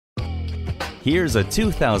Here's a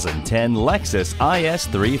 2010 Lexus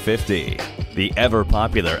IS350. The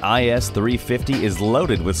ever-popular IS350 is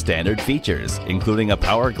loaded with standard features, including a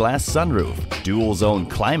power glass sunroof, dual-zone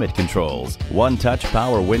climate controls, one-touch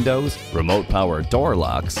power windows, remote power door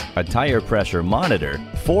locks, a tire pressure monitor,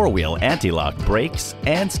 four-wheel anti-lock brakes,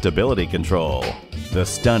 and stability control. The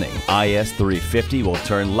stunning IS350 will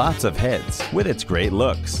turn lots of heads with its great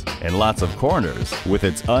looks and lots of corners with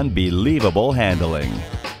its unbelievable handling.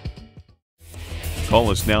 Call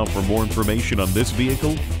us now for more information on this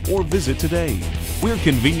vehicle or visit today. We're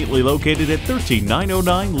conveniently located at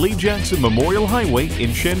 13909 Lee Jackson Memorial Highway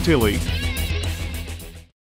in Chantilly.